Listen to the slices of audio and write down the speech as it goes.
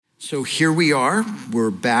So here we are.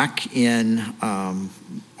 We're back in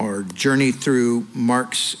our journey through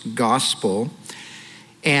Mark's gospel,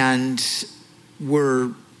 and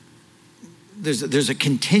there's a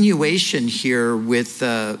continuation here with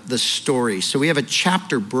the story. So we have a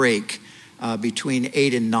chapter break between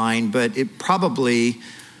 8 and 9, but it probably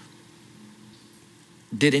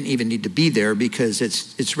didn't even need to be there because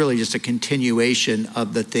it's really just a continuation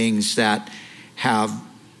of the things that have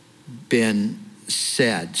been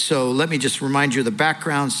said. So let me just remind you of the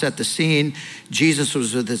background, set the scene. Jesus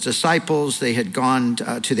was with his disciples. They had gone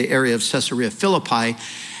to the area of Caesarea Philippi,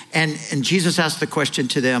 and Jesus asked the question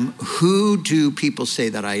to them, "Who do people say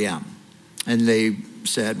that I am?" And they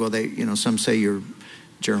said, well, some say you're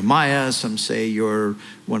Jeremiah, some say you're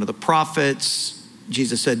one of the prophets.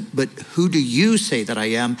 Jesus said, "But who do you say that I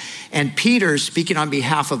am?" And Peter, speaking on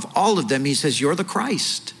behalf of all of them, he says, "You're the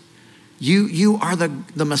Christ. You are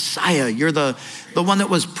the Messiah. You're the one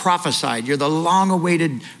that was prophesied. You're the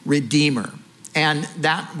long-awaited Redeemer." And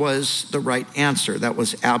that was the right answer. That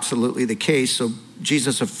was absolutely the case. So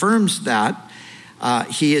Jesus affirms that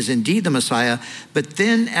he is indeed the Messiah. But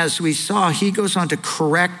then, as we saw, he goes on to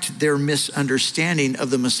correct their misunderstanding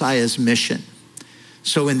of the Messiah's mission.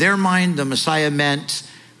 So in their mind, the Messiah meant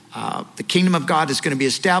the kingdom of God is going to be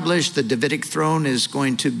established. The Davidic throne is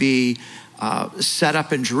going to be set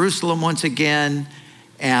up in Jerusalem once again,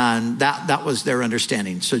 and that was their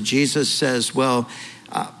understanding. So Jesus says, well,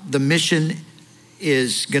 the mission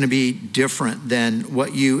is going to be different than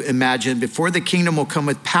what you imagine. Before the kingdom will come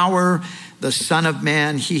with power, the Son of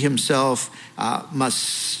Man, he himself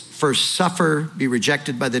must first suffer, be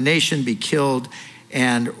rejected by the nation, be killed,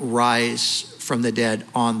 and rise from the dead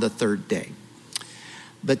on the third day.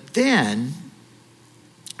 But then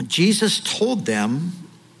Jesus told them,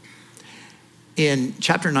 in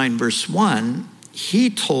chapter 9, verse 1, he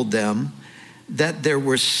told them that there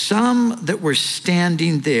were some that were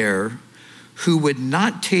standing there who would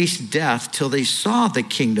not taste death till they saw the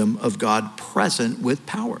kingdom of God present with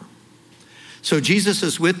power. So Jesus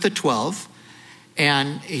is with the 12,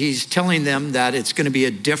 and he's telling them that it's going to be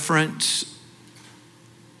a different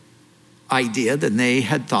idea than they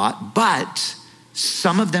had thought, but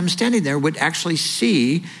some of them standing there would actually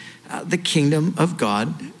see the kingdom of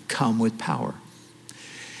God come with power.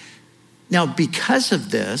 Now, because of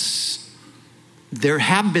this, there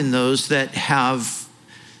have been those that have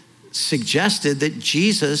suggested that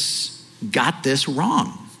Jesus got this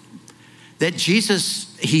wrong. That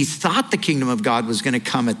Jesus, he thought the kingdom of God was going to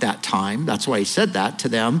come at that time. That's why he said that to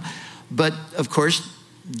them. But of course,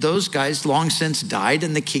 those guys long since died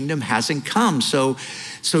and the kingdom hasn't come. So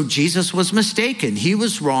Jesus was mistaken. He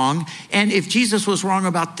was wrong. And if Jesus was wrong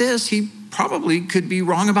about this, he probably could be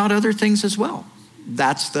wrong about other things as well.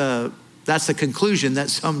 That's the conclusion that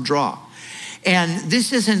some draw. And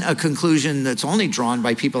this isn't a conclusion that's only drawn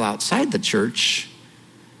by people outside the church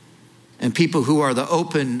and people who are the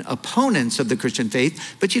open opponents of the Christian faith.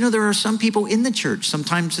 But there are some people in the church.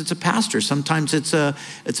 Sometimes it's a pastor. Sometimes it's a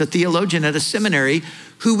theologian at a seminary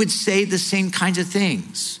who would say the same kinds of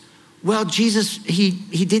things. Well, Jesus,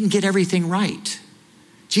 he didn't get everything right.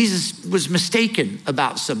 Jesus was mistaken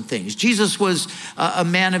about some things. Jesus was a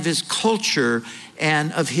man of his culture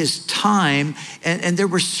and of his time, and there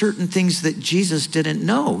were certain things that Jesus didn't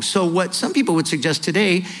know. So what some people would suggest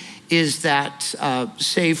today is that,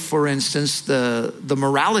 say, for instance, the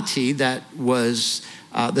morality that was,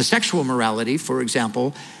 the sexual morality, for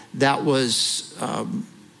example, that was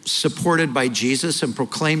supported by Jesus and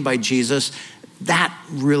proclaimed by Jesus, that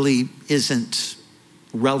really isn't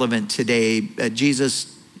relevant today.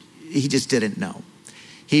 Jesus, he just didn't know.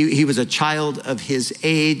 He was a child of his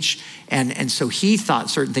age, and so he thought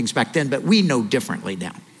certain things back then, but we know differently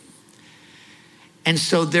now. And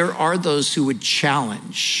so there are those who would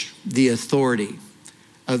challenge the authority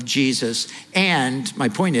of Jesus. And my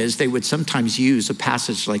point is, they would sometimes use a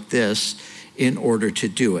passage like this in order to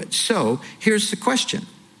do it. So here's the question.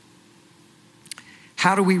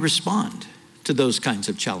 How do we respond to those kinds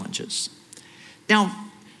of challenges? Now,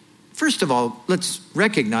 first of all, let's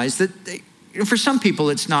recognize that for some people,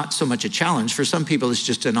 it's not so much a challenge. For some people, it's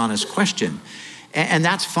just an honest question. And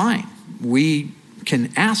that's fine. We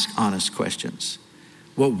can ask honest questions.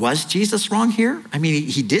 Well, was Jesus wrong here? I mean,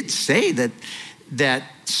 he did say that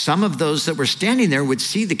some of those that were standing there would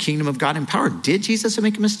see the kingdom of God in power. Did Jesus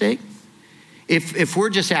make a mistake? If we're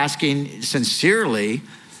just asking sincerely,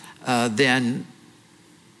 then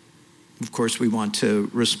of course we want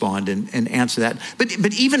to respond and answer that.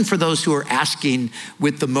 But even for those who are asking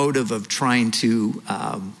with the motive of trying to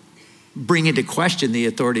bring into question the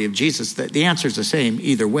authority of Jesus, the answer is the same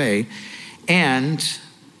either way. And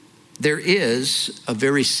there is a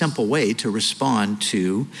very simple way to respond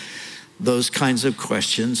to those kinds of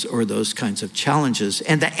questions or those kinds of challenges.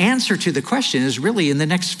 And the answer to the question is really in the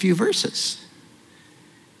next few verses.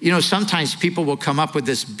 You know, sometimes people will come up with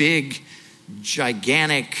this big,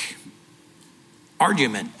 gigantic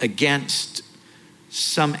argument against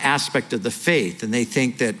some aspect of the faith. And they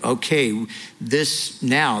think that, okay, this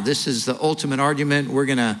is the ultimate argument. We're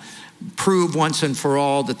going to prove once and for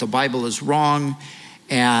all that the Bible is wrong.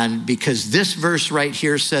 And because this verse right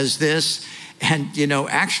here says this, and, you know,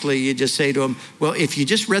 actually you just say to them, well, if you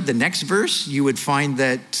just read the next verse, you would find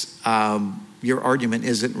that your argument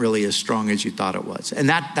isn't really as strong as you thought it was. And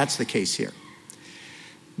that's the case here.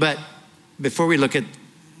 But before we look at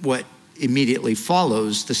what immediately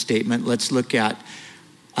follows the statement, let's look at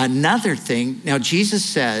another thing. Now, Jesus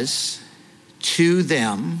says to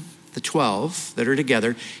them, the 12 that are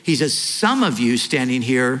together, he says, some of you standing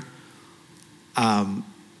here,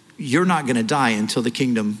 you're not going to die until the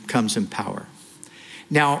kingdom comes in power.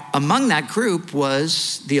 Now, among that group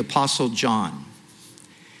was the Apostle John.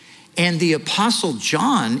 And the Apostle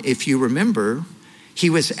John, if you remember, he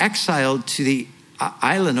was exiled to the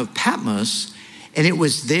island of Patmos, and it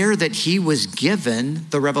was there that he was given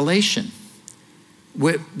the revelation.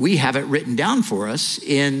 We have it written down for us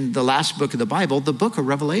in the last book of the Bible, the book of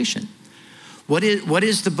Revelation. What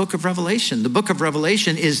is the book of Revelation? The book of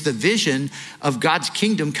Revelation is the vision of God's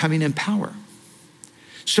kingdom coming in power.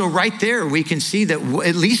 So right there, we can see that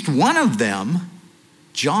at least one of them,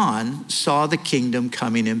 John, saw the kingdom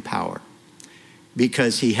coming in power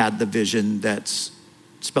because he had the vision that's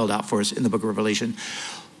spelled out for us in the book of Revelation.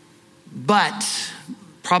 But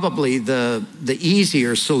probably the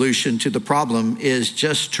easier solution to the problem is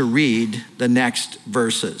just to read the next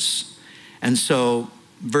verses. And so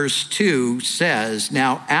verse 2 says,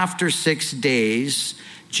 now after 6 days,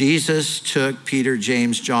 Jesus took Peter,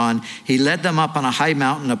 James, John. He led them up on a high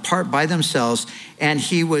mountain apart by themselves, and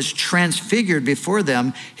he was transfigured before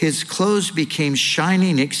them. His clothes became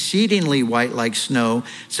shining, exceedingly white like snow,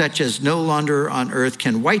 such as no launder on earth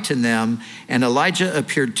can whiten them. And Elijah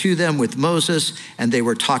appeared to them with Moses, and they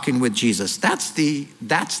were talking with Jesus. That's the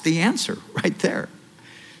answer right there.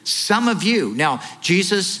 Some of you. Now,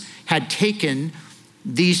 Jesus had taken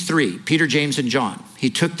these three, Peter, James, and John. He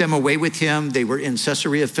took them away with him. They were in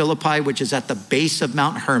Caesarea Philippi, which is at the base of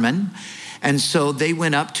Mount Hermon. And so they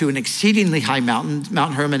went up to an exceedingly high mountain.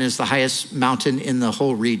 Mount Hermon is the highest mountain in the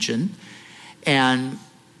whole region. And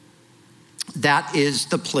that is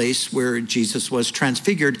the place where Jesus was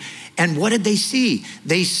transfigured. And what did they see?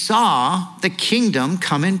 They saw the kingdom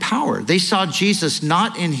come in power. They saw Jesus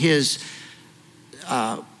not in his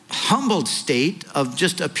humbled state of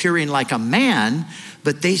just appearing like a man,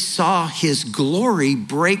 but they saw his glory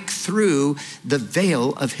break through the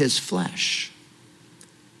veil of his flesh.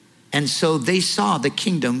 And so they saw the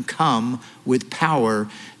kingdom come with power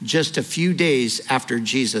just a few days after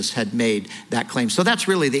Jesus had made that claim. So that's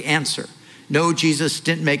really the answer. No, Jesus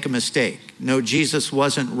didn't make a mistake. No, Jesus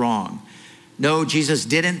wasn't wrong. No, Jesus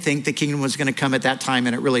didn't think the kingdom was going to come at that time,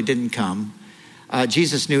 and it really didn't come.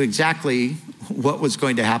 Jesus knew exactly what was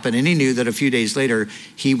going to happen, and he knew that a few days later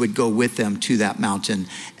he would go with them to that mountain,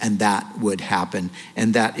 and that would happen.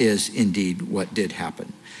 And that is indeed what did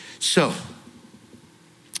happen. So,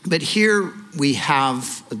 but here we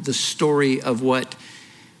have the story of what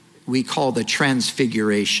we call the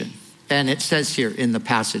transfiguration. And it says here in the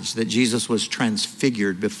passage that Jesus was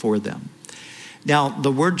transfigured before them. Now,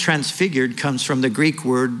 the word transfigured comes from the Greek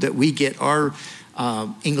word that we get our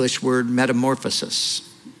English word metamorphosis.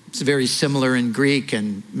 It's very similar in Greek,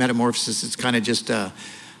 and metamorphosis is kind of just an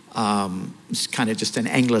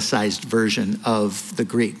anglicized version of the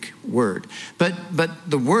Greek word. But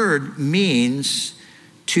the word means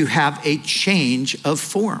to have a change of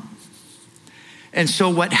form. And so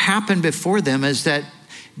what happened before them is that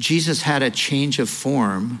Jesus had a change of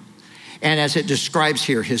form. And as it describes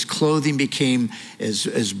here, his clothing became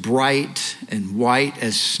as bright and white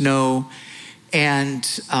as snow. And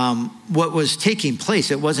what was taking place,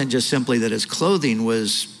 it wasn't just simply that his clothing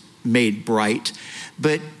was made bright,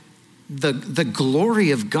 but the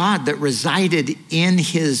glory of God that resided in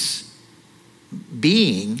his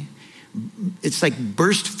being, it's like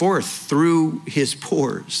burst forth through his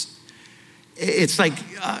pores. It's like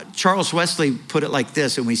Charles Wesley put it like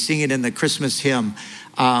this, and we sing it in the Christmas hymn,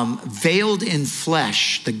 veiled in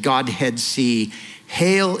flesh, the Godhead see,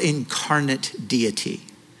 hail incarnate deity.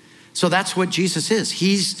 So that's what Jesus is.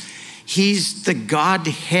 He's the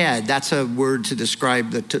Godhead. That's a word to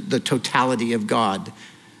describe the totality of God,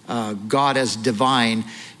 God as divine.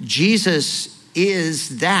 Jesus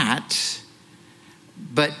is that,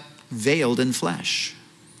 but veiled in flesh.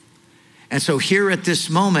 And so here at this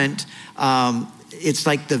moment, it's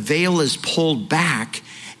like the veil is pulled back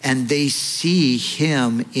and they see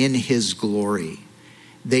him in his glory.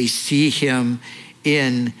 They see him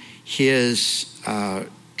in his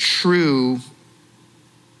true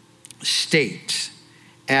state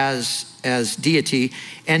as deity.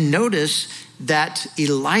 And notice that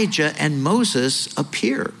Elijah and Moses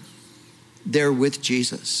appear there with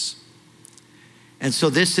Jesus. And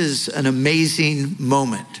so this is an amazing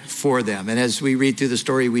moment for them. And as we read through the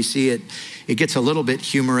story, we see it gets a little bit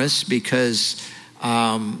humorous because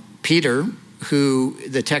Peter, who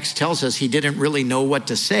the text tells us he didn't really know what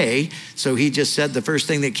to say, so he just said the first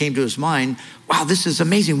thing that came to his mind, wow, this is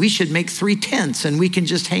amazing. We should make 3 tents and we can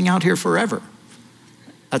just hang out here forever.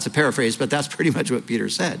 That's a paraphrase, but that's pretty much what Peter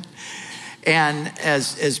said. And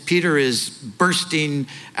as Peter is bursting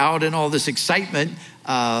out in all this excitement,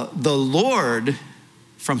 the Lord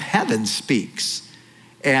from heaven speaks.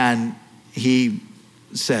 And he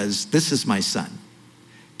says, this is my son.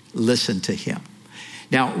 Listen to him.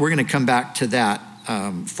 Now, we're going to come back to that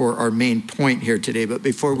for our main point here today. But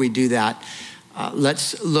before we do that,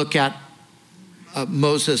 let's look at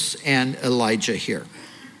Moses and Elijah here.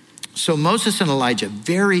 So Moses and Elijah,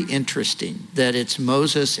 very interesting that it's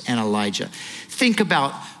Moses and Elijah. Think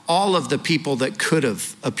about all of the people that could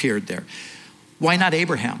have appeared there. Why not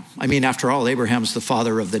Abraham? I mean, after all, Abraham's the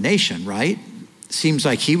father of the nation, right? Seems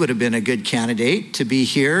like he would have been a good candidate to be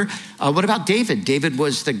here. What about David? David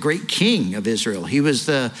was the great king of Israel. He was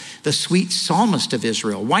the sweet psalmist of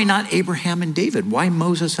Israel. Why not Abraham and David? Why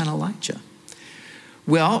Moses and Elijah?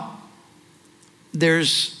 Well,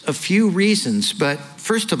 there's a few reasons, but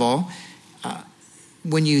first of all,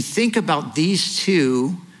 when you think about these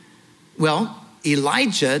two, well,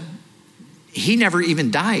 Elijah, he never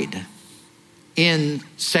even died. In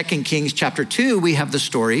 2 Kings chapter 2, we have the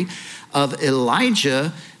story of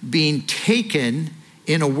Elijah being taken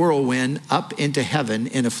in a whirlwind up into heaven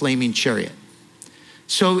in a flaming chariot.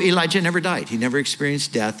 So Elijah never died. He never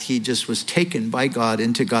experienced death. He just was taken by God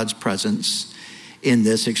into God's presence in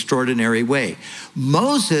this extraordinary way.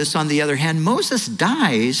 Moses, on the other hand, Moses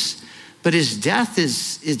dies, but his death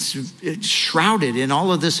it's shrouded in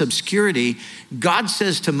all of this obscurity. God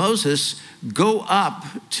says to Moses, go up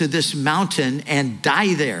to this mountain and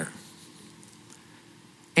die there.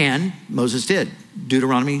 And Moses did,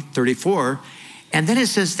 Deuteronomy 34. And then it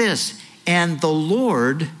says this, and the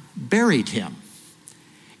Lord buried him.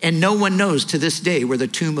 And no one knows to this day where the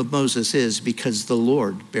tomb of Moses is because the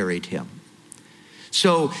Lord buried him.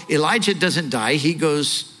 So Elijah doesn't die. He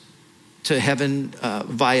goes to heaven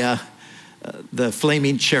via the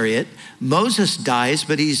flaming chariot. Moses dies,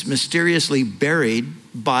 but he's mysteriously buried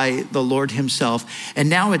by the Lord himself. And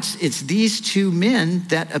now it's these two men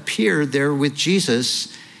that appear there with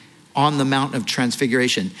Jesus on the Mount of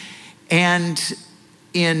Transfiguration. And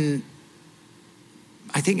in,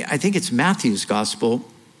 I think it's Matthew's gospel,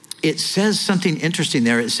 it says something interesting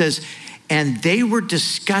there. It says, and they were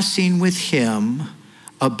discussing with him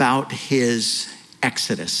about his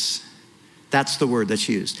exodus. That's the word that's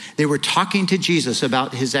used. They were talking to Jesus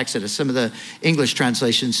about his exodus. Some of the English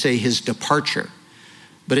translations say his departure,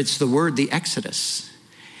 but it's the word, the exodus.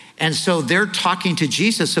 And so they're talking to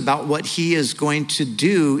Jesus about what he is going to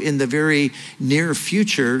do in the very near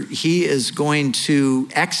future. He is going to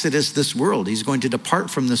exodus this world. He's going to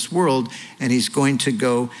depart from this world and he's going to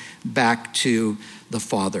go back to the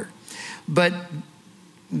Father. But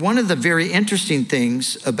one of the very interesting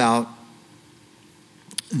things about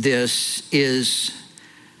this is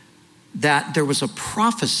that there was a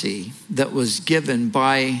prophecy that was given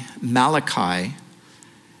by Malachi,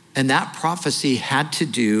 and that prophecy had to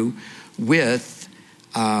do with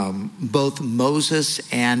both Moses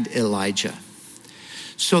and Elijah.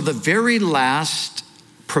 So the very last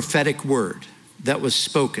prophetic word that was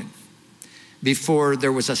spoken before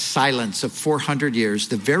there was a silence of 400 years,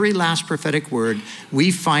 the very last prophetic word,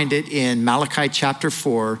 we find it in Malachi chapter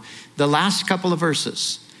 4, the last couple of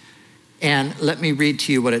verses. And let me read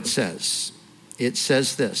to you what it says. It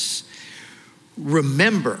says this,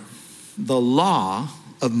 remember the law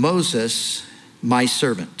of Moses, my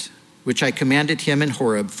servant, which I commanded him in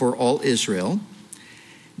Horeb for all Israel.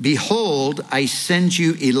 Behold, I send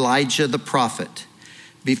you Elijah the prophet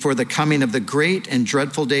before the coming of the great and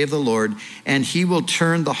dreadful day of the Lord, and he will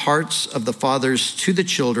turn the hearts of the fathers to the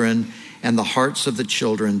children and the hearts of the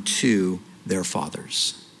children to their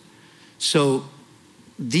fathers. So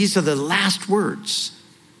these are the last words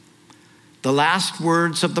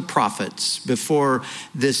of the prophets before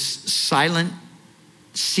this silent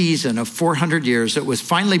season of 400 years that was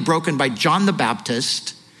finally broken by John the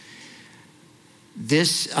Baptist.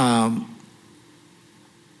 This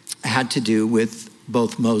had to do with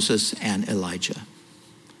both Moses and Elijah.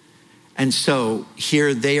 And so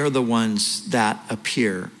here they are the ones that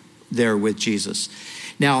appear there with Jesus.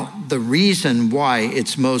 Now, the reason why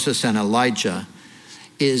it's Moses and Elijah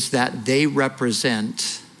is that they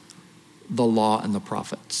represent the law and the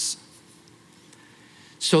prophets.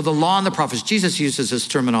 So the law and the prophets, Jesus uses this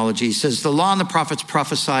terminology. He says, the law and the prophets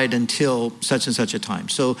prophesied until such and such a time.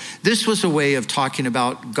 So this was a way of talking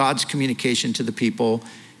about God's communication to the people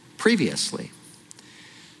previously.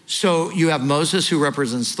 So you have Moses, who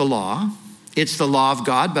represents the law. It's the law of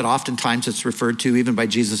God, but oftentimes it's referred to even by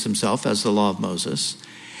Jesus himself as the law of Moses.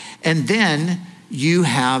 And then you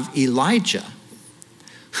have Elijah,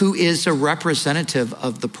 who is a representative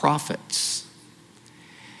of the prophets.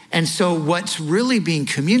 And so what's really being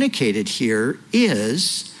communicated here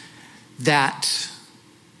is that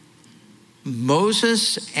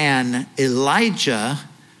Moses and Elijah,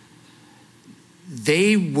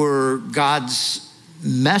 they were God's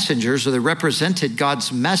messengers, or they represented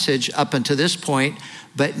God's message up until this point,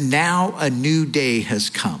 but now a new day has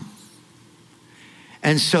come.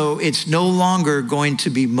 And so it's no longer going to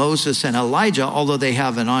be Moses and Elijah, although they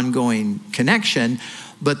have an ongoing connection,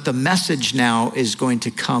 but the message now is going to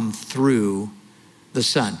come through the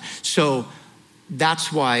Son. So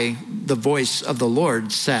that's why the voice of the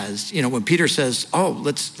Lord says, when Peter says,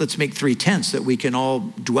 let's make 3 tents that we can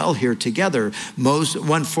all dwell here together.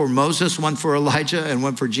 One for Moses, one for Elijah, and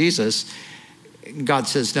one for Jesus. God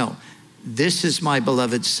says, no, this is my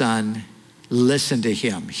beloved Son. Listen to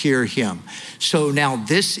him, hear him. So now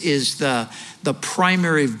this is the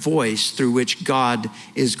primary voice through which God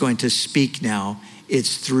is going to speak now.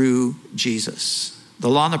 It's through Jesus. The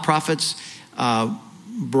law and the prophets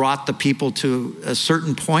brought the people to a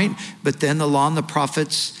certain point, but then the law and the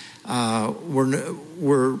prophets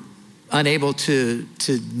were unable to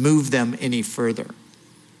move them any further.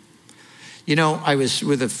 I was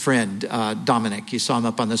with a friend, Dominic. You saw him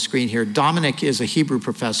up on the screen here. Dominic is a Hebrew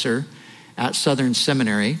professor at Southern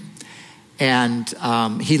Seminary, and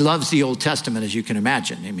he loves the Old Testament, as you can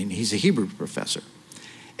imagine. I mean, he's a Hebrew professor,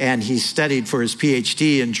 and he studied for his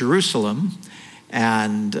PhD in Jerusalem,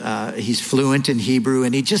 and he's fluent in Hebrew,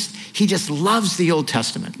 and he just loves the Old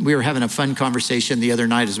Testament. We were having a fun conversation the other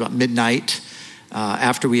night. It was about midnight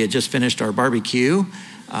after we had just finished our barbecue,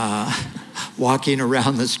 walking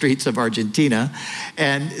around the streets of Argentina.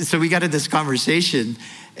 And so we got into this conversation,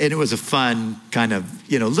 and it was a fun kind of,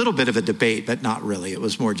 little bit of a debate, but not really. It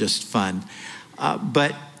was more just fun.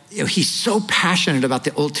 But he's so passionate about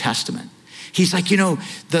the Old Testament. He's like,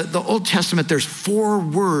 the Old Testament, there's 4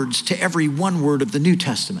 words to every 1 word of the New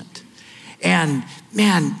Testament. And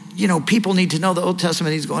man, people need to know the Old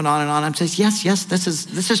Testament. He's going on and on. I'm saying, yes, this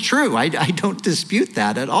is true. I don't dispute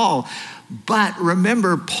that at all. But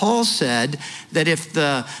remember, Paul said that if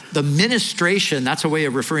the ministration, that's a way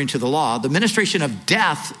of referring to the law, the ministration of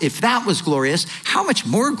death, if that was glorious, how much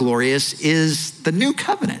more glorious is the new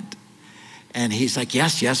covenant? And he's like,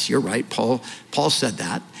 yes, you're right. Paul said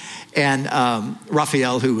that. And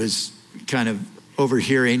Raphael, who was kind of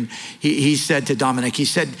overhearing, he said to Dominic, he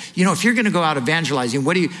said, if you're going to go out evangelizing,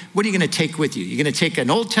 what are you going to take with you? You're going to take an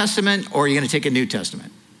Old Testament, or you're going to take a New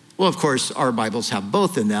Testament? Well, of course, our Bibles have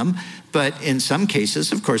both in them, but in some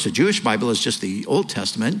cases, of course, a Jewish Bible is just the Old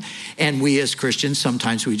Testament, and we as Christians,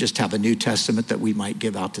 sometimes we just have a New Testament that we might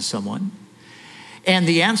give out to someone. And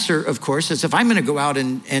the answer, of course, is if I'm going to go out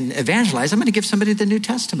and evangelize, I'm going to give somebody the New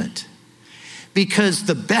Testament. Because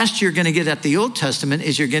the best you're going to get at the Old Testament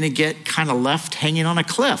is you're going to get kind of left hanging on a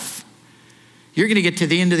cliff. You're going to get to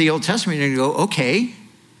the end of the Old Testament and you're going to go, okay,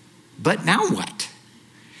 but now what?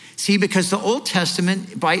 See, because the Old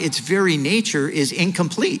Testament, by its very nature, is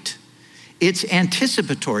incomplete. It's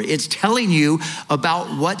anticipatory. It's telling you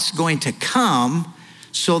about what's going to come.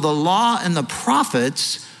 So the law and the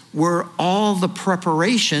prophets were all the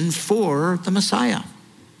preparation for the Messiah.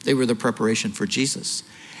 They were the preparation for Jesus.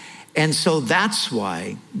 And so that's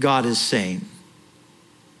why God is saying,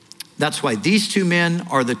 that's why these 2 men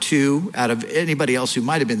are the 2 out of anybody else who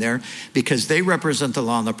might have been there, because they represent the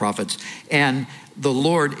law and the prophets. And the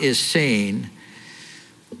Lord is saying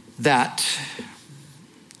that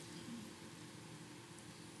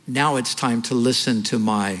now it's time to listen to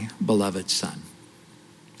my beloved Son.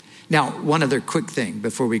 Now, one other quick thing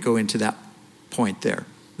before we go into that point there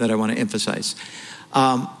that I want to emphasize.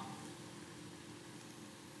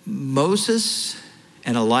 Moses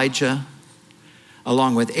and Elijah,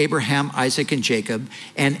 along with Abraham, Isaac, and Jacob,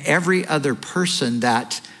 and every other person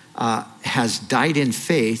that has died in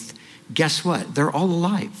faith, guess what? They're all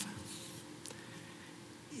alive.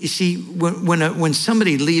 You see, when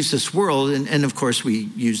somebody leaves this world, and of course we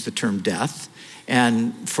use the term death,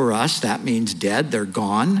 And for us, that means dead, they're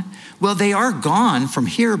gone. Well, they are gone from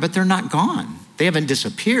here, but they're not gone. They haven't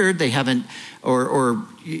disappeared, they haven't, or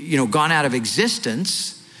gone out of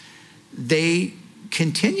existence. They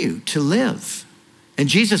continue to live. And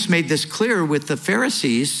Jesus made this clear with the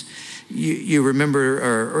Pharisees. You remember,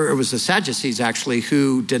 or it was the Sadducees actually,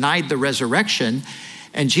 who denied the resurrection.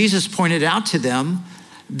 And Jesus pointed out to them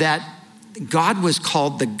that God was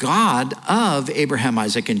called the God of Abraham,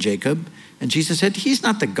 Isaac, and Jacob. And Jesus said, he's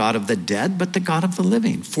not the God of the dead, but the God of the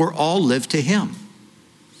living, for all live to him.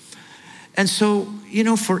 And so,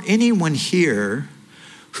 for anyone here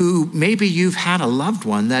who maybe you've had a loved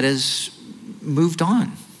one that has moved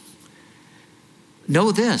on,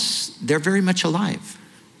 know this, they're very much alive.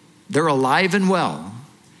 They're alive and well.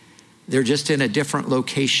 They're just in a different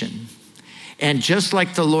location. And just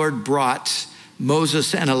like the Lord brought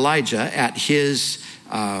Moses and Elijah at his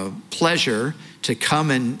pleasure to come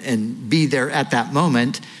and be there at that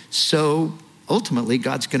moment, so ultimately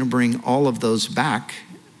God's going to bring all of those back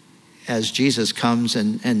as Jesus comes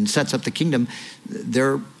and sets up the kingdom.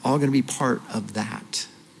 They're all going to be part of that.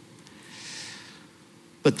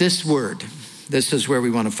 But this word, this is where we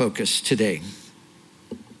want to focus today.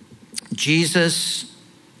 Jesus,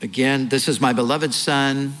 again, this is my beloved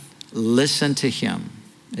son, listen to him,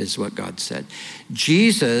 is what God said.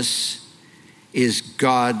 Jesus is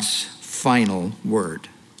God's final word.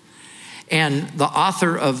 And the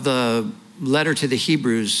author of the letter to the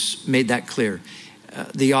Hebrews made that clear.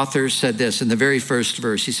 The author said this in the very first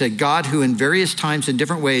verse. He said, God, who in various times in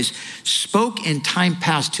different ways spoke in time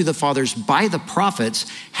past to the fathers by the prophets,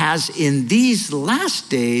 has in these last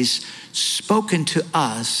days spoken to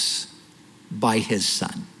us by his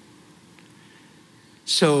son.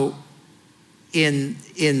 So in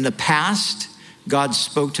the past, God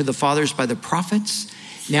spoke to the fathers by the prophets.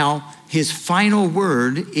 Now, his final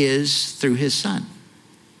word is through his son.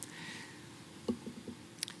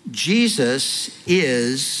 Jesus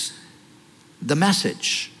is the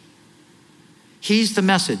message. He's the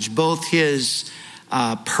message, both his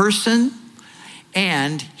person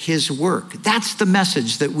and his work. That's the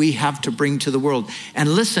message that we have to bring to the world. And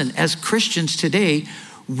listen, as Christians today,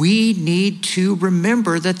 we need to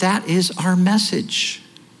remember that that is our message.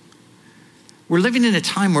 We're living in a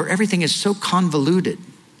time where everything is so convoluted.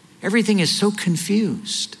 Everything is so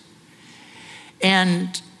confused.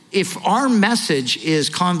 And if our message is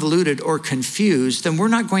convoluted or confused, then we're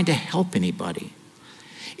not going to help anybody.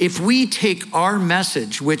 If we take our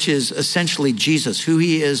message, which is essentially Jesus, who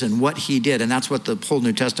he is and what he did, and that's what the whole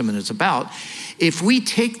New Testament is about, if we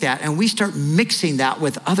take that and we start mixing that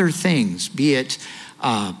with other things, be it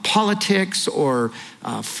politics or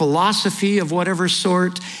philosophy of whatever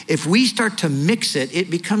sort, if we start to mix it, it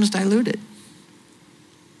becomes diluted.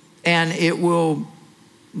 And it will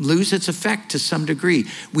lose its effect to some degree.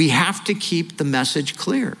 We have to keep the message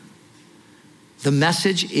clear. The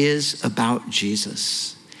message is about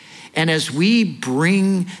Jesus. And as we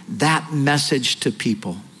bring that message to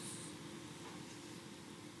people,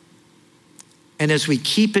 and as we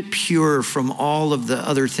keep it pure from all of the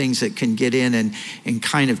other things that can get in and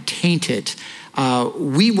kind of taint it,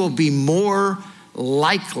 we will be more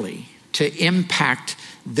likely to impact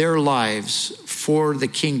their lives for the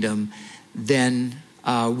kingdom than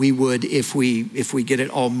we would if we get it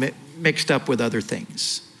all mixed up with other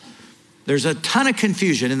things. There's a ton of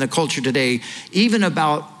confusion in the culture today, even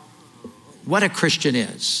about what a Christian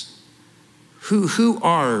is. Who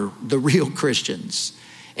are the real Christians?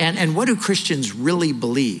 And what do Christians really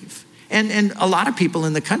believe? And a lot of people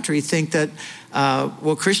in the country think that,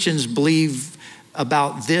 Christians believe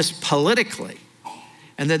about this politically.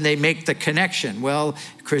 And then they make the connection. Well,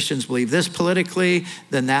 Christians believe this politically,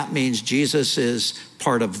 then that means Jesus is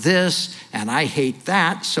part of this, and I hate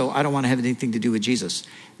that, so I don't want to have anything to do with Jesus.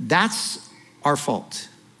 That's our fault.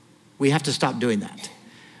 We have to stop doing that.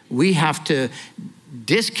 We have to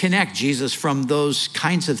disconnect Jesus from those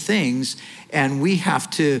kinds of things, and we have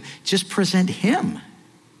to just present him,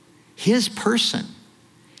 his person,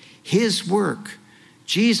 his work.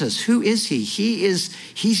 Jesus, who is he?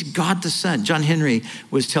 He's God the Son. John Henry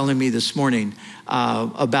was telling me this morning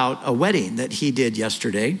about a wedding that he did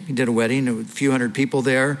yesterday. He did a wedding, a few hundred people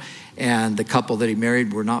there, and the couple that he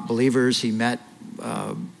married were not believers. He met,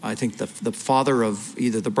 I think, the father of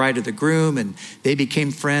either the bride or the groom, and they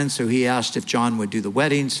became friends, so he asked if John would do the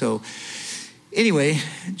wedding. So anyway,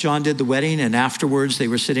 John did the wedding, and afterwards they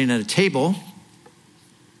were sitting at a table,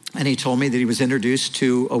 and he told me that he was introduced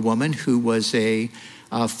to a woman who was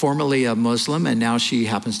formerly a Muslim, and now she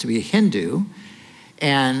happens to be a Hindu.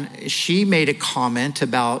 And she made a comment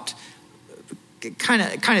about kind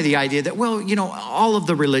of the idea that, well, all of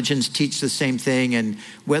the religions teach the same thing, and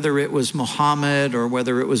whether it was Muhammad or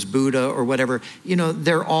whether it was Buddha or whatever,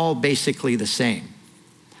 they're all basically the same.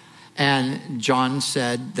 And John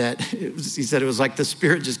said that, he said it was like the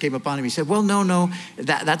Spirit just came upon him. He said, well, no,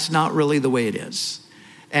 that's not really the way it is.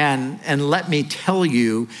 And let me tell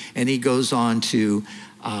you, and he goes on to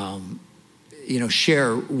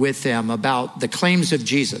share with them about the claims of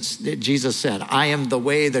Jesus. Jesus said, I am the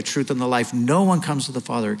way, the truth, and the life. No one comes to the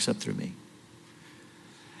Father except through me.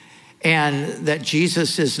 And that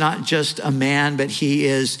Jesus is not just a man, but he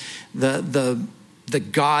is the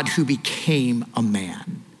God who became a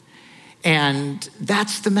man. And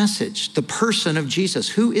that's the message, the person of Jesus.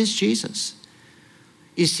 Who is Jesus?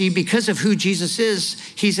 You see, because of who Jesus is,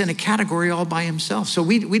 he's in a category all by himself. So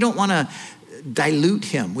we don't want to dilute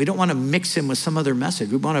him. We don't want to mix him with some other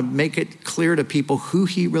message. We want to make it clear to people who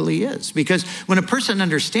he really is. Because when a person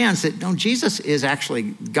understands that, no, Jesus is actually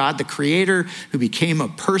God, the creator, who became a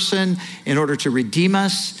person in order to redeem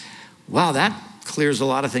us, wow, that clears a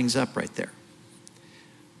lot of things up right there.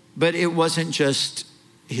 But it wasn't just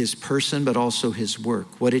his person, but also his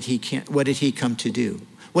work. What did he come to do?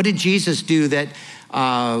 What did Jesus do that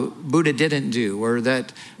Buddha didn't do, or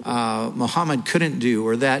that Muhammad couldn't do,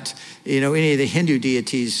 or that any of the Hindu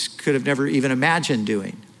deities could have never even imagined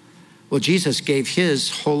doing? Well, Jesus gave his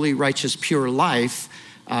holy, righteous, pure life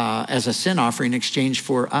as a sin offering in exchange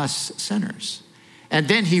for us sinners. And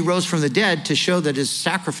then he rose from the dead to show that his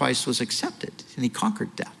sacrifice was accepted, and he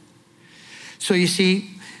conquered death. So you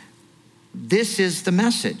see, this is the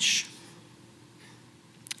message.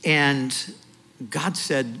 And God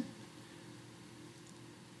said,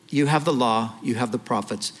 you have the law, you have the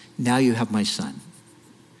prophets, now you have my son.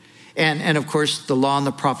 And of course, the law and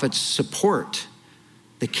the prophets support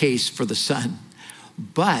the case for the son.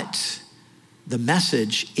 But the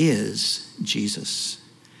message is Jesus.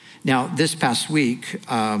 Now, this past week,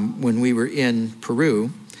 when we were in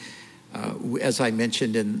Peru, as I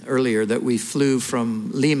mentioned earlier, that we flew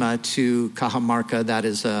from Lima to Cajamarca. That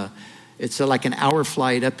is it's like an hour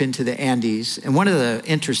flight up into the Andes. And one of the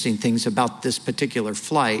interesting things about this particular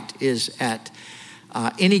flight is at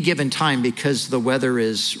any given time, because the weather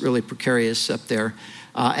is really precarious up there,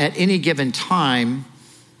 at any given time,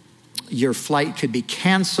 your flight could be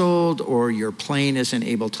canceled or your plane isn't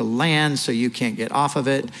able to land, so you can't get off of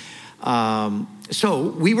it. So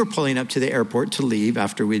we were pulling up to the airport to leave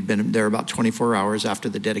after we'd been there about 24 hours after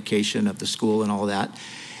the dedication of the school and all that.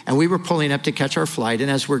 And we were pulling up to catch our flight. And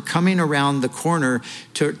as we're coming around the corner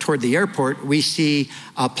toward the airport, we see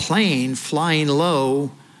a plane flying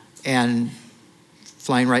low and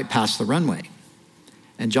flying right past the runway.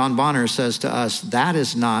 And John Bonner says to us, that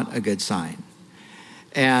is not a good sign.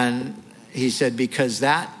 And he said, because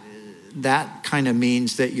that kind of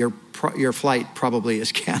means that your flight probably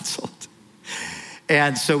is canceled.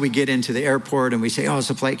 And so we get into the airport and we say, oh, is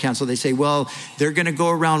the flight canceled? They say, well, they're going to go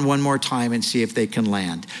around one more time and see if they can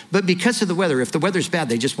land. But because of the weather, if the weather's bad,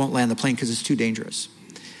 they just won't land the plane because it's too dangerous.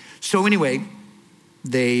 So anyway,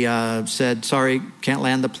 they said, sorry, can't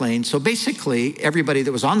land the plane. So basically, everybody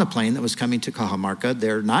that was on the plane that was coming to Cajamarca,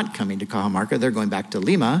 they're not coming to Cajamarca. They're going back to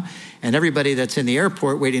Lima. And everybody that's in the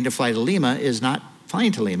airport waiting to fly to Lima is not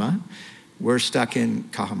flying to Lima. We're stuck in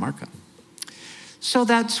Cajamarca. So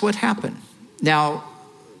that's what happened. Now,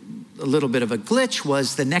 a little bit of a glitch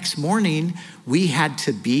was the next morning, we had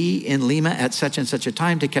to be in Lima at such and such a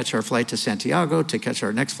time to catch our flight to Santiago, to catch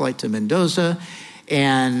our next flight to Mendoza,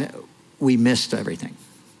 and we missed everything.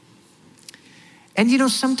 And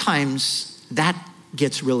sometimes that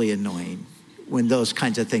gets really annoying when those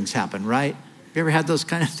kinds of things happen, right? Have you ever had those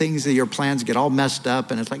kind of things that your plans get all messed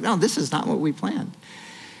up and it's like, no, this is not what we planned.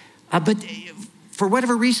 But for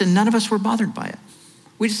whatever reason, none of us were bothered by it.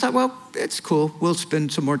 We just thought, well, it's cool. We'll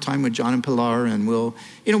spend some more time with John and Pilar, and we'll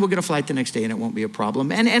get a flight the next day, and it won't be a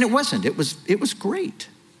problem. And it wasn't. It was great.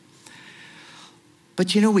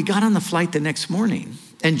 But we got on the flight the next morning,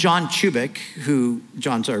 and John Chubik,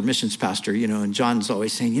 John's our missions pastor, and John's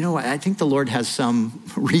always saying, I think the Lord has some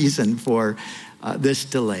reason for this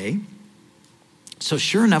delay. So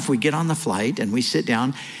sure enough, we get on the flight and we sit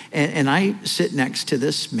down, and I sit next to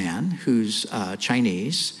this man who's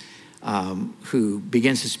Chinese, who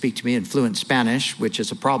begins to speak to me in fluent Spanish, which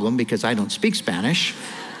is a problem because I don't speak Spanish.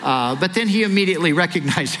 But then he immediately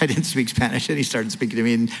recognized I didn't speak Spanish, and he started speaking to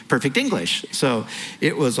me in perfect English. So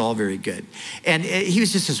it was all very good. And he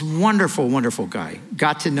was just this wonderful, wonderful guy.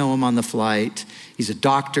 Got to know him on the flight. He's a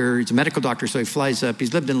doctor. He's a medical doctor, so he flies up.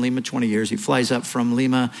 He's lived in Lima 20 years. He flies up from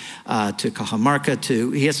Lima to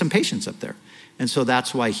Cajamarca. He has some patients up there. And so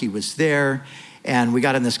that's why he was there. And we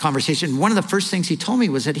got in this conversation. One of the first things he told me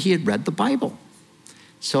was that he had read the Bible.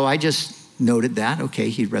 So I just noted that, okay,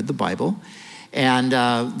 he'd read the Bible. And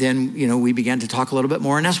then, we began to talk a little bit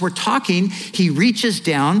more. And as we're talking, he reaches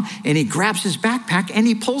down and he grabs his backpack and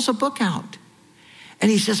he pulls a book out. And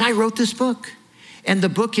he says, I wrote this book. And the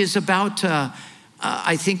book is about,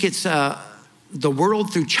 I think it's The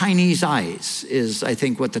World Through Chinese Eyes is, I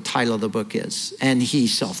think, what the title of the book is. And he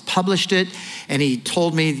self-published it. And he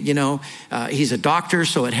told me, he's a doctor,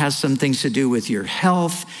 so it has some things to do with your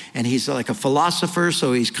health. And he's like a philosopher,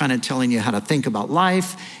 so he's kind of telling you how to think about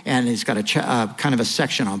life. And he's got a kind of a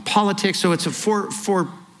section on politics. So it's a four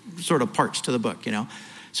sort of parts to the book,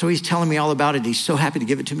 So he's telling me all about it. He's so happy to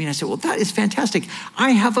give it to me. And I said, well, that is fantastic.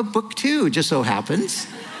 I have a book too, just so happens.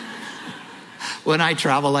 When I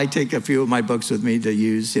travel, I take a few of my books with me to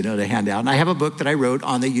use, to hand out. And I have a book that I wrote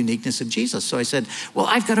on the uniqueness of Jesus. So I said, well,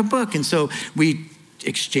 I've got a book. And so we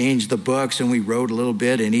exchanged the books and we wrote a little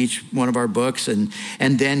bit in each one of our books. And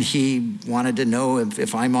then he wanted to know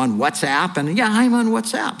if I'm on WhatsApp. And yeah, I'm on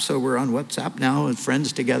WhatsApp. So we're on WhatsApp now with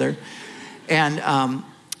friends together. And,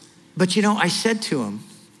 but I said to him,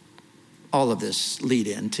 all of this lead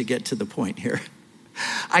in to get to the point here.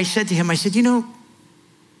 I said to him,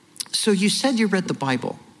 so you said you read the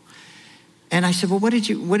Bible. And I said, well, what did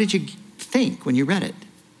you think when you read it?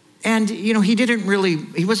 And, he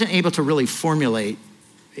wasn't able to really formulate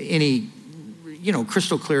any,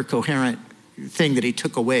 crystal clear, coherent thing that he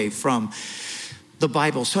took away from the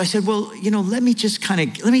Bible. So I said, well, let me just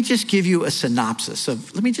give you a synopsis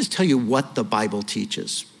let me just tell you what the Bible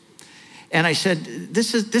teaches. And I said,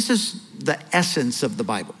 this is the essence of the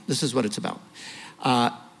Bible. This is what it's about.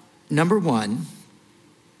 Number one,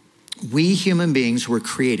 we human beings were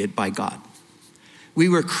created by God. We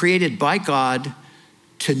were created by God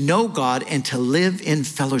to know God and to live in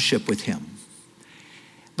fellowship with him.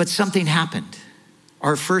 But something happened.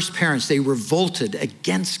 Our first parents, they revolted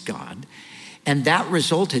against God, and that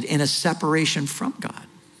resulted in a separation from God.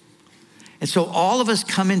 And so all of us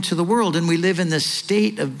come into the world and we live in this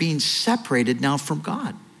state of being separated now from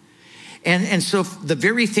God. And so the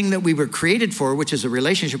very thing that we were created for, which is a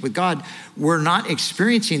relationship with God, we're not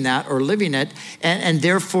experiencing that or living it. And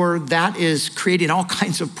therefore that is creating all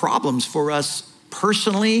kinds of problems for us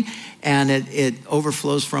personally. And it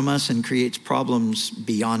overflows from us and creates problems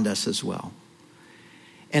beyond us as well.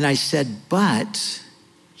 And I said, but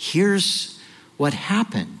here's what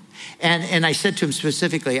happened. And I said to him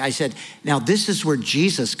specifically, I said, now this is where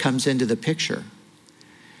Jesus comes into the picture.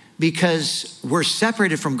 Because we're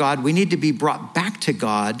separated from God, we need to be brought back to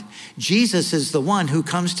God. Jesus is the one who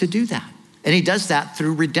comes to do that. And he does that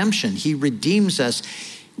through redemption. He redeems us.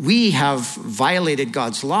 We have violated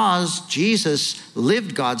God's laws. Jesus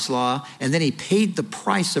lived God's law, and then he paid the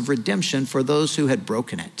price of redemption for those who had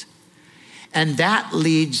broken it. And that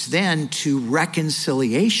leads then to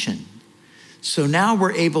reconciliation. So now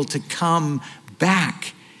we're able to come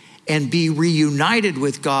back and be reunited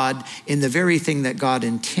with God in the very thing that God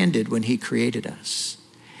intended when he created us.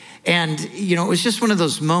 And, it was just one of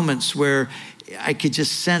those moments where I could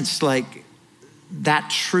just sense that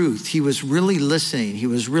truth. He was really listening. He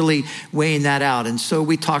was really weighing that out. And so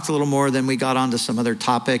we talked a little more, then we got onto some other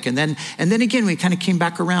topic. And then again, we kind of came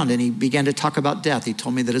back around and he began to talk about death. He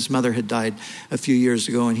told me that his mother had died a few years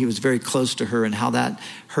ago and he was very close to her and how that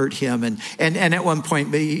hurt him. And at one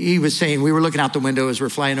point he was saying, we were looking out the window as we're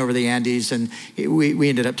flying over the Andes and we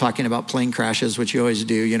ended up talking about plane crashes, which you always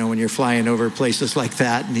do, when you're flying over places like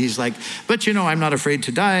that. And he's like, but I'm not afraid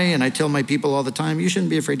to die. And I tell my people all the time, you shouldn't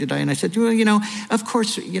be afraid to die. And I said, well, of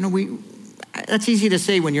course, that's easy to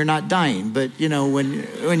say when you're not dying, but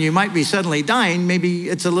when you might be suddenly dying, maybe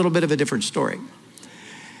it's a little bit of a different story.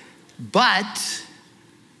 But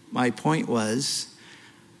my point was,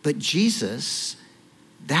 but Jesus,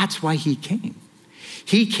 that's why he came.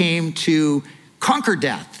 He came to conquer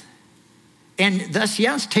death and thus,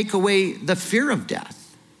 yes, take away the fear of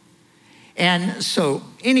death. And so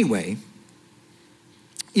anyway,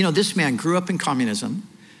 this man grew up in communism.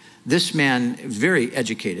 This man, very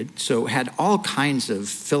educated, so had all kinds of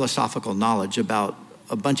philosophical knowledge about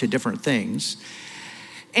a bunch of different things.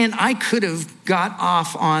 And I could have got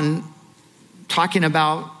off on talking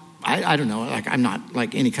about, I don't know, I'm not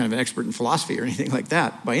any kind of an expert in philosophy or anything like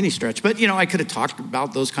that by any stretch, but I could have talked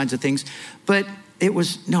about those kinds of things. But it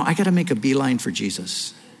was, no, I got to make a beeline for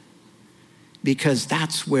Jesus because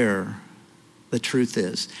that's where the truth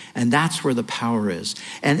is. And that's where the power is.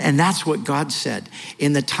 And that's what God said.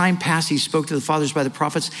 In the time past, he spoke to the fathers by the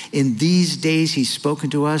prophets. In these days, he's spoken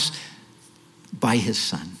to us by his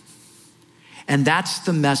son. And that's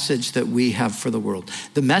the message that we have for the world.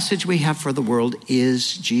 The message we have for the world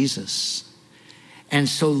is Jesus. And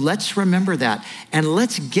so let's remember that. And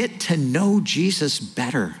let's get to know Jesus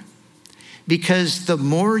better. Because the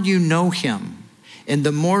more you know him, and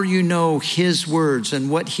the more you know his words and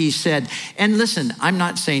what he said. And listen, I'm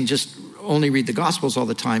not saying just only read the Gospels all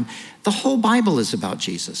the time. The whole Bible is about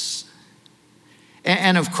Jesus.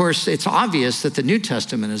 And of course, it's obvious that the New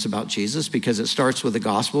Testament is about Jesus because it starts with the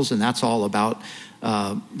Gospels, and that's all about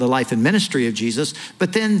the life and ministry of Jesus.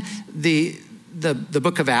 But then the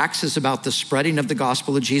book of Acts is about the spreading of the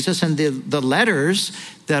gospel of Jesus, and the letters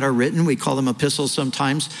that are written, we call them epistles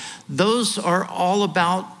sometimes, those are all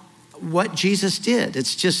about what Jesus did.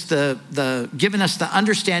 It's just the giving us the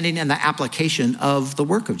understanding and the application of the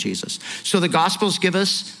work of Jesus. So the Gospels give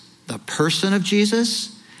us the person of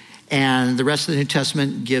Jesus, and the rest of the New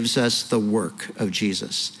Testament gives us the work of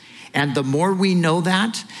Jesus. And the more we know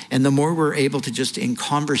that, and the more we're able to just in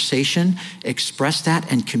conversation express that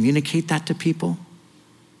and communicate that to people,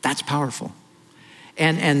 that's powerful.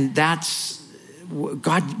 And that's,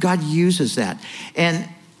 God uses that. And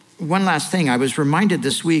one last thing, I was reminded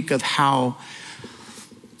this week of how,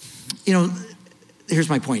 here's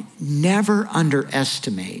my point. Never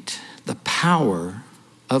underestimate the power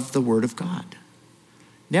of the Word of God.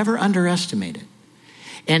 Never underestimate it.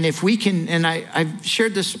 And if we can, and I've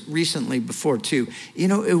shared this recently before too,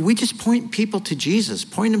 we just point people to Jesus,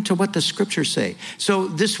 point them to what the scriptures say. So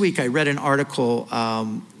this week I read an article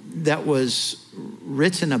that was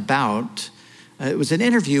written about, it was an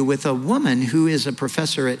interview with a woman who is a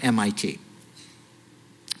professor at MIT.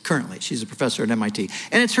 Currently, she's a professor at MIT.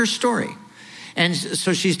 And it's her story. And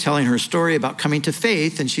so she's telling her story about coming to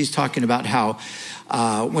faith, and she's talking about how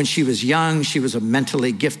when she was young, she was a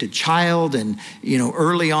mentally gifted child, and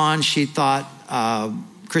early on she thought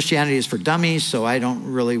Christianity is for dummies, so I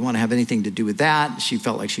don't really want to have anything to do with that. She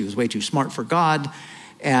felt like she was way too smart for God,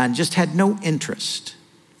 and just had no interest.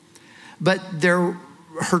 But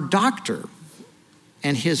her doctor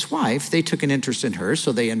and his wife, they took an interest in her,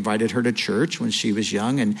 so they invited her to church when she was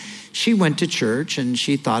young, and she went to church, and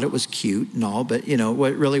she thought it was cute and all, but, it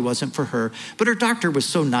really wasn't for her. But her doctor was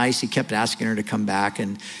so nice, he kept asking her to come back,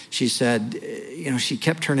 and she said, she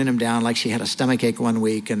kept turning him down, like she had a stomach ache one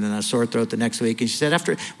week and then a sore throat the next week, and she said,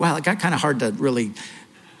 it got kind of hard to really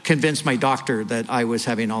convince my doctor that I was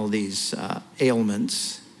having all these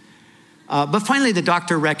ailments. But finally, the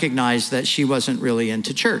doctor recognized that she wasn't really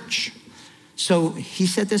into church. So he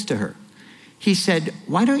said this to her. He said,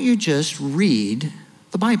 why don't you just read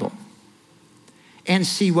the Bible and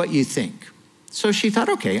see what you think? So she thought,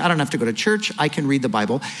 okay, I don't have to go to church. I can read the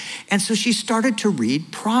Bible. And so she started to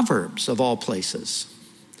read Proverbs, of all places.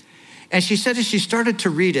 And she said as she started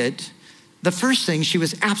to read it, the first thing, she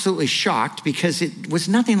was absolutely shocked because it was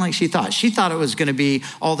nothing like she thought. She thought it was going to be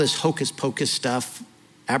all this hocus pocus stuff,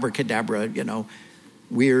 abracadabra,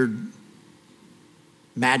 weird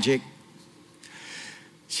magic.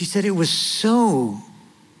 She said it was so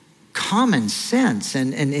common sense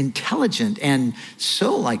and intelligent and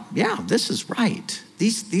so like, yeah, this is right.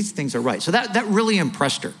 These things are right. So that really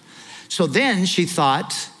impressed her. So then she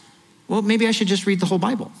thought, well, maybe I should just read the whole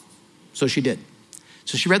Bible. So she did.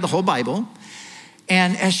 So she read the whole Bible.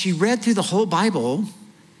 And as she read through the whole Bible,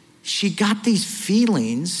 she got these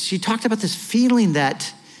feelings. She talked about this feeling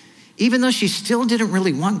that even though she still didn't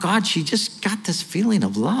really want God, she just got this feeling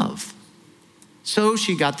of love. So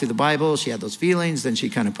she got through the Bible, she had those feelings, then she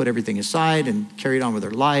kind of put everything aside and carried on with her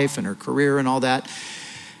life and her career and all that.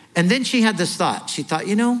 And then she had this thought. She thought,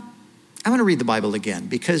 I want to read the Bible again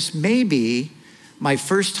because maybe my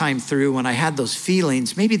first time through when I had those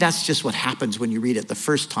feelings, maybe that's just what happens when you read it the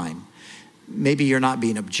first time. Maybe you're not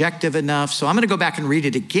being objective enough. So I'm going to go back and read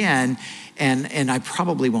it again, and I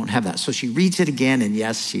probably won't have that. So she reads it again, and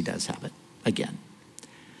yes, she does have it again.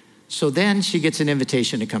 So then she gets an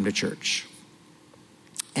invitation to come to church.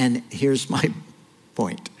 And here's my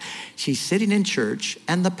point. She's sitting in church,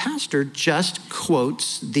 and the pastor just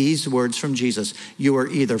quotes these words from Jesus. You are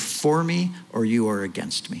either for me or you are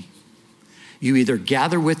against me. You either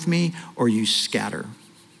gather with me or you scatter.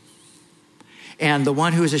 And the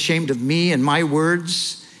one who is ashamed of me and my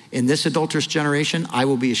words in this adulterous generation, I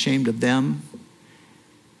will be ashamed of them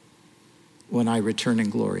when I return in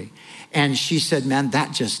glory. And she said, man,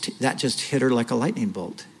 that just hit her like a lightning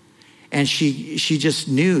bolt. And she just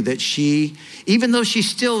knew that even though she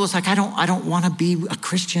still was like, I don't want to be a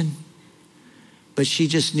Christian, but she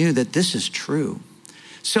just knew that this is true.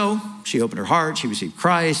 So she opened her heart, she received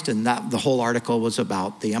Christ, and the whole article was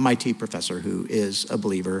about the MIT professor who is a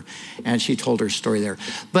believer, and she told her story there.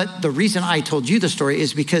 But the reason I told you the story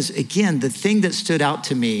is because, again, the thing that stood out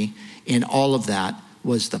to me in all of that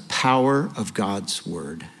was the power of God's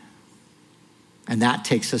word. And that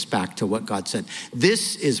takes us back to what God said.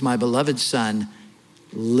 This is my beloved son.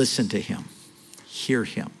 Listen to him. Hear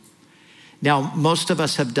him. Now, most of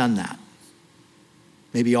us have done that.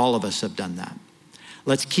 Maybe all of us have done that.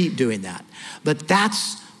 Let's keep doing that. But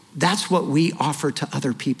that's what we offer to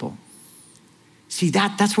other people. See,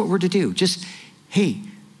 that's what we're to do. Just, hey,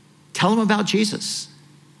 tell them about Jesus.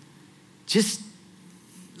 Just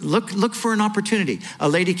look for an opportunity. A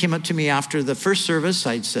lady came up to me after the first service.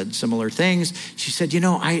 I said similar things. She said,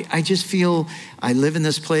 I just feel I live in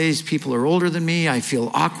this place. People are older than me. I feel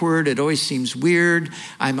awkward. It always seems weird.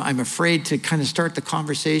 I'm afraid to kind of start the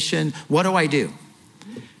conversation. What do I do?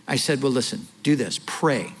 I said, well, listen, do this.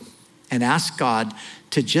 Pray and ask God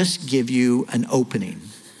to just give you an opening.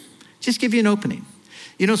 Just give you an opening.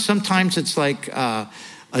 Sometimes it's like a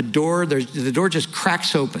door. The door just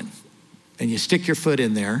cracks open. And you stick your foot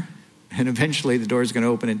in there, and eventually the door is going to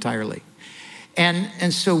open entirely.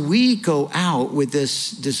 And so we go out with this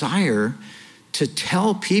desire to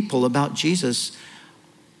tell people about Jesus,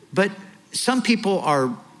 but some people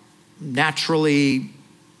are naturally,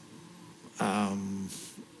 that's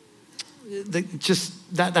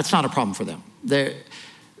not a problem for them.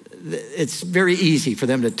 It's very easy for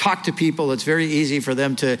them to talk to people. It's very easy for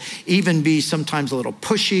them to even be sometimes a little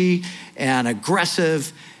pushy and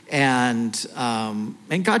aggressive. And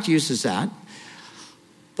God uses that.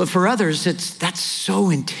 But for others, that's so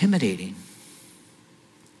intimidating.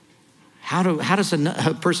 How does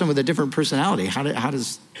a person with a different personality, how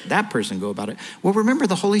does that person go about it? Well, remember,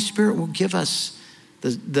 the Holy Spirit will give us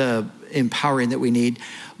the empowering that we need.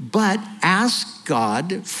 But ask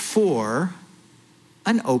God for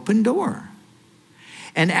an open door.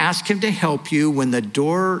 And ask him to help you when the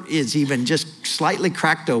door is even just slightly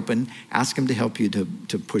cracked open. Ask him to help you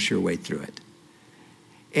to push your way through it.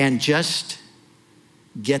 And just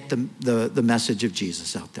get the message of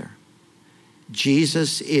Jesus out there.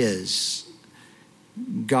 Jesus is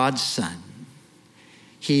God's son.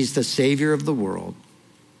 He's the Savior of the world.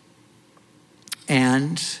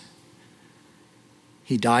 And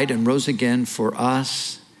he died and rose again for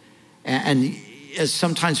us. And as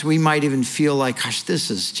sometimes we might even feel like, gosh,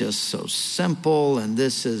 this is just so simple, and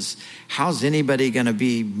how's anybody going to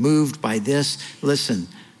be moved by this? Listen,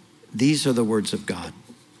 these are the words of God,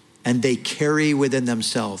 and they carry within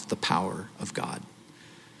themselves the power of God.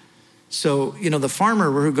 So, the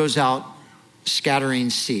farmer who goes out scattering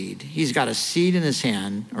seed, he's got a seed in his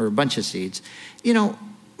hand, or a bunch of seeds.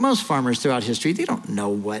 Most farmers throughout history, they don't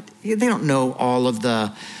know all of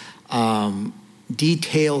the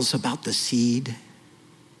details about the seed.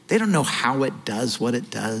 They don't know how it does what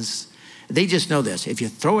it does. They just know this. If you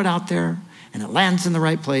throw it out there and it lands in the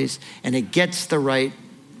right place and it gets the right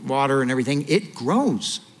water and everything, it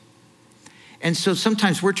grows. And so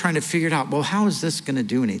sometimes we're trying to figure it out. Well, how is this going to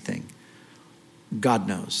do anything? God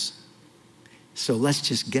knows. So let's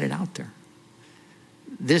just get it out there.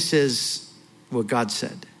 This is what God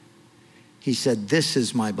said. He said, this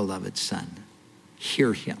is my beloved son.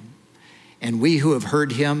 Hear him. And we who have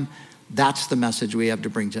heard him, that's the message we have to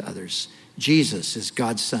bring to others. Jesus is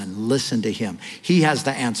God's son. Listen to him. He has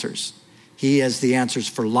the answers. He has the answers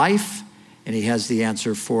for life, and he has the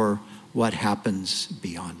answer for what happens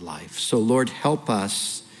beyond life. So Lord, help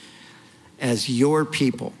us as your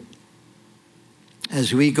people,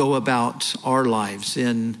 as we go about our lives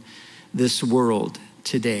in this world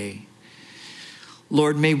today.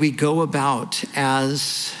 Lord, may we go about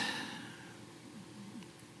as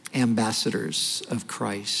ambassadors of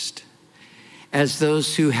Christ, as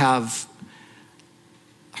those who have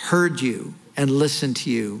heard you and listened to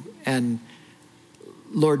you. And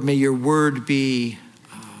Lord, may your word be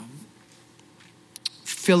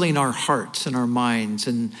filling our hearts and our minds.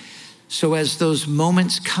 And so as those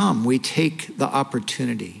moments come, we take the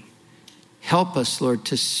opportunity. Help us, Lord,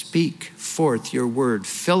 to speak forth your word.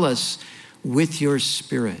 Fill us with your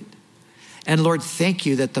spirit. And Lord, thank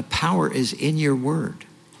you that the power is in your word.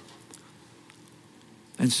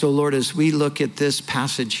 And so, Lord, as we look at this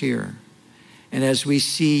passage here, and as we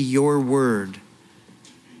see your word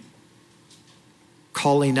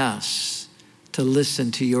calling us to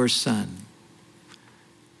listen to your son,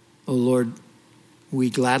 oh Lord,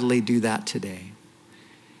 we gladly do that today.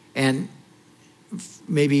 And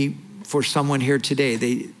maybe for someone here today,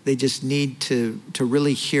 they just need to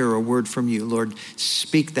really hear a word from you. Lord,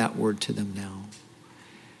 speak that word to them now.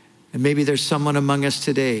 And maybe there's someone among us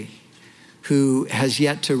today who has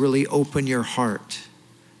yet to really open your heart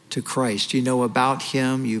to Christ. You know about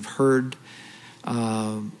him. You've heard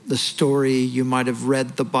the story. You might have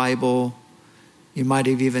read the Bible. You might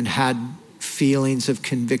have even had feelings of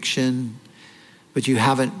conviction, but you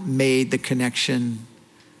haven't made the connection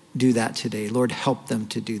do that today. Lord, help them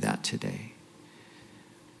to do that today.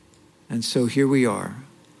 And so here we are.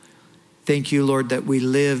 Thank you, Lord, that we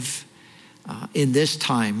live in this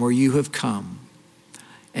time where you have come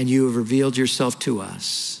and you have revealed yourself to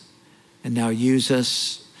us. And now use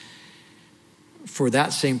us for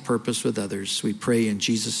that same purpose with others. We pray in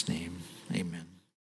Jesus' name. Amen.